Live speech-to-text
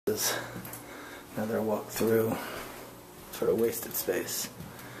is another walk through, sort of wasted space.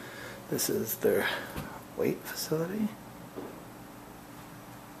 This is their weight facility.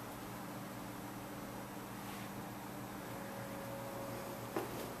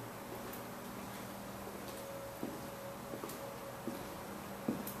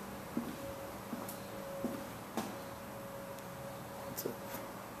 Lots of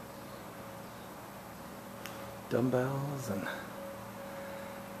dumbbells and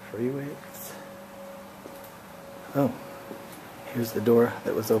free weights. Oh, here's the door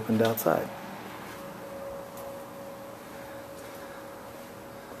that was opened outside.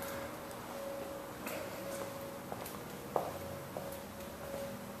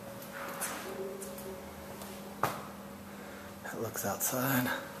 It looks outside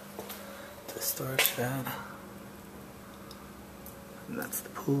to the storage shed. And that's the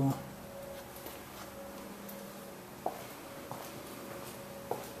pool.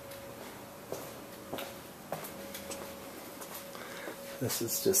 This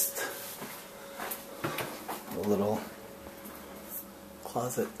is just a little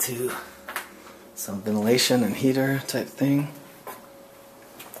closet to some ventilation and heater type thing.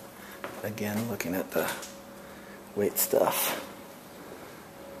 Again, looking at the weight stuff.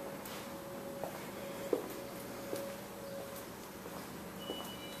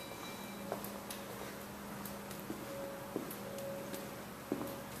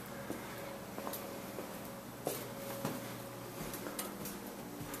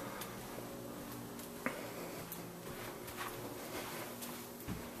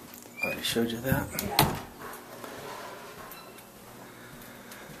 Already showed you that.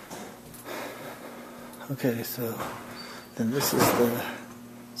 Okay, so then this is the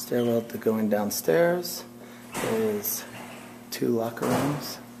stairwell to going downstairs. There is 2 locker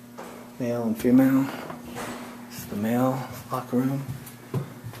rooms, male and female. This is the male locker room.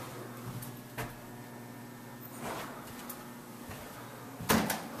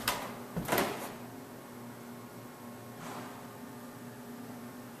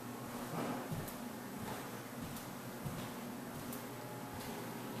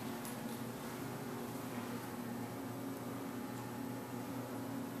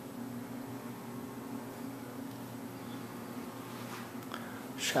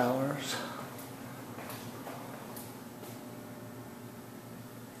 Showers,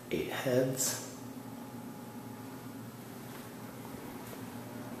 8 heads,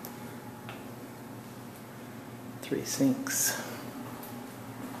 three sinks,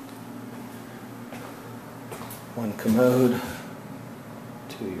 1 commode,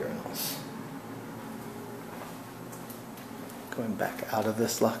 2 urinals. Going back out of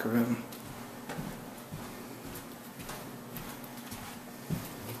this locker room.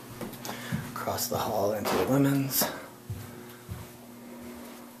 Across the hall into the women's.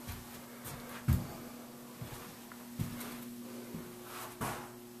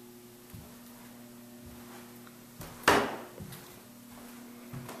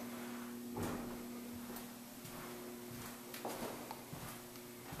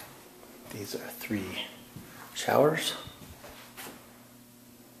 These are 3 showers.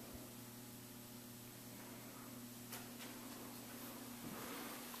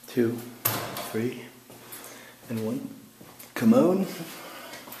 Two, 3, and 1 commode,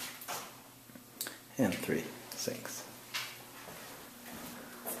 and 3 sinks.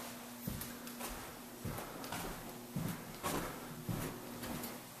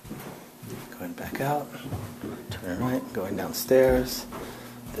 Going back out, turning right, going downstairs.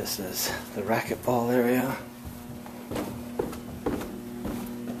 This is the racquetball area.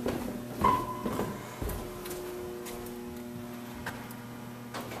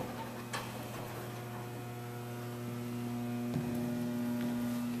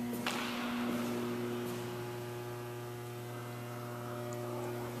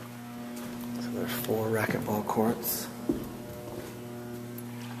 There's 4 racquetball courts.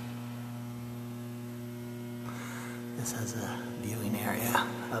 This has a viewing area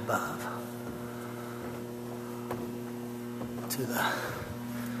above to the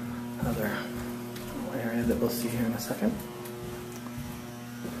other area that we'll see here in a second.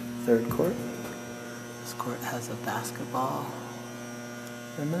 3rd court. This court has a basketball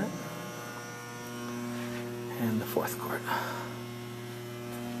in a minute. And the 4th court.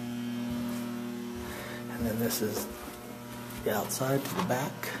 And then this is the outside to the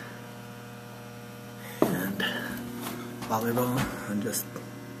back, and volleyball and just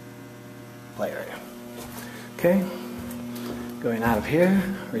play area. Okay, going out of here,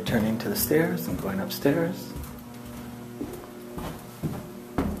 returning to the stairs and going upstairs.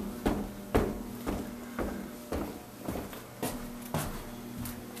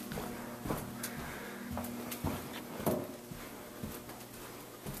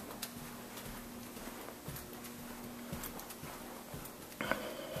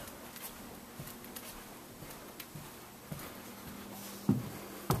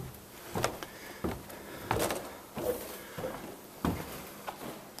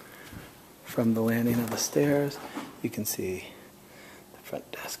 from the landing of the stairs, you can see the front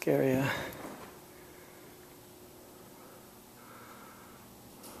desk area.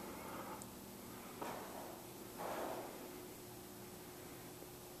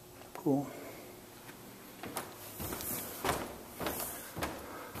 Pool.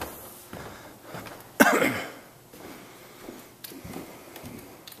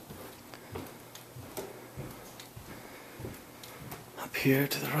 Up here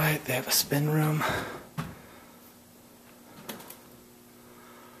to the right, they have a spin room.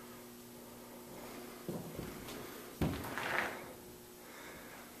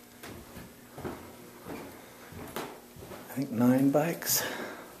 I think 9 bikes.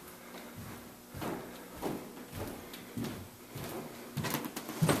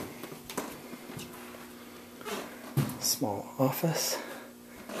 Small office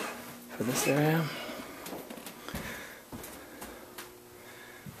for this area.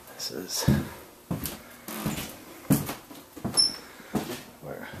 This is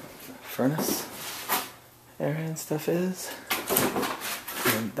where the furnace area and stuff is.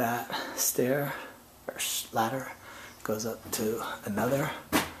 And that stair or ladder goes up to another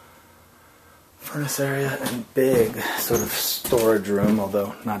furnace area and big sort of storage room,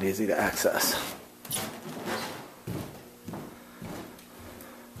 although not easy to access.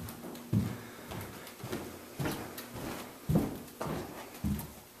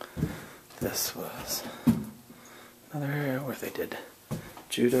 This was another area where they did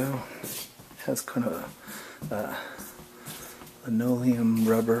judo. It has kind of a linoleum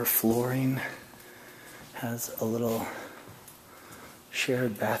rubber flooring. Has a little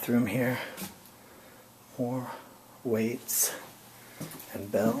shared bathroom here. More weights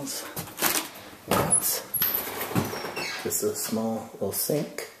and bells. Mats. This is a small little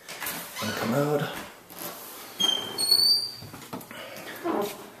sink and commode.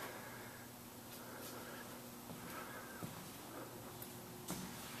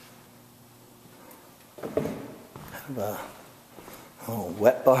 Kind of a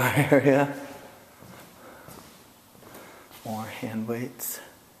wet bar area. More hand weights.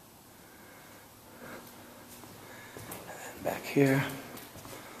 And back here,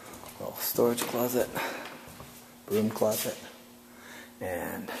 little storage closet, broom closet,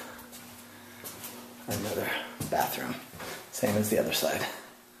 and another bathroom. Same as the other side.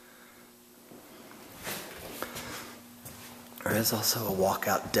 There is also a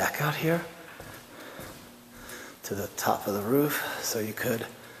walkout deck out here to the top of the roof, so you could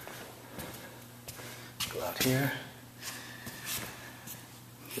go out here,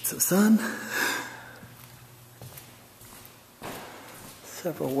 get some sun.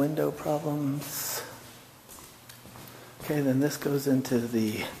 Several window problems. Okay, then this goes into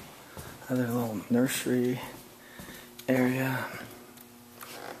the other little nursery area.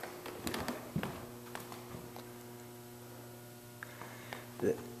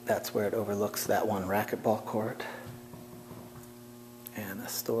 That's where it overlooks that one racquetball court. And a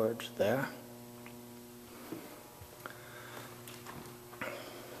storage there.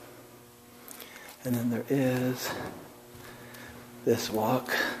 And then there is this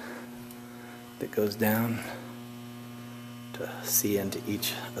walk that goes down to see into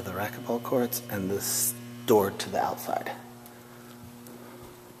each of the racquetball courts, and this door to the outside.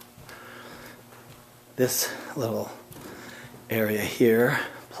 This little area here,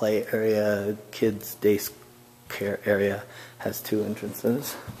 play area, kids' day care area, has 2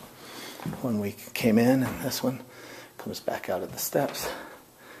 entrances. One we came in, and this one comes back out of the steps.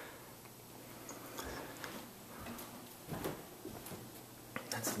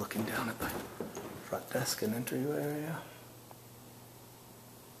 That's looking down at the front desk and entryway area.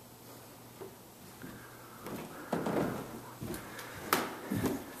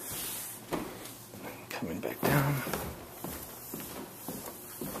 Coming back down.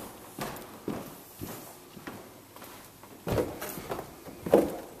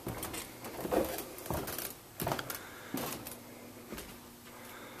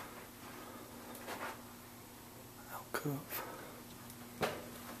 Alcove.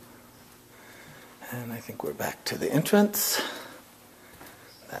 And I think we're back to the entrance.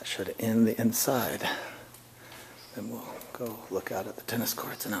 That should end the inside. Then we'll go look out at the tennis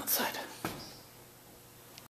courts and outside.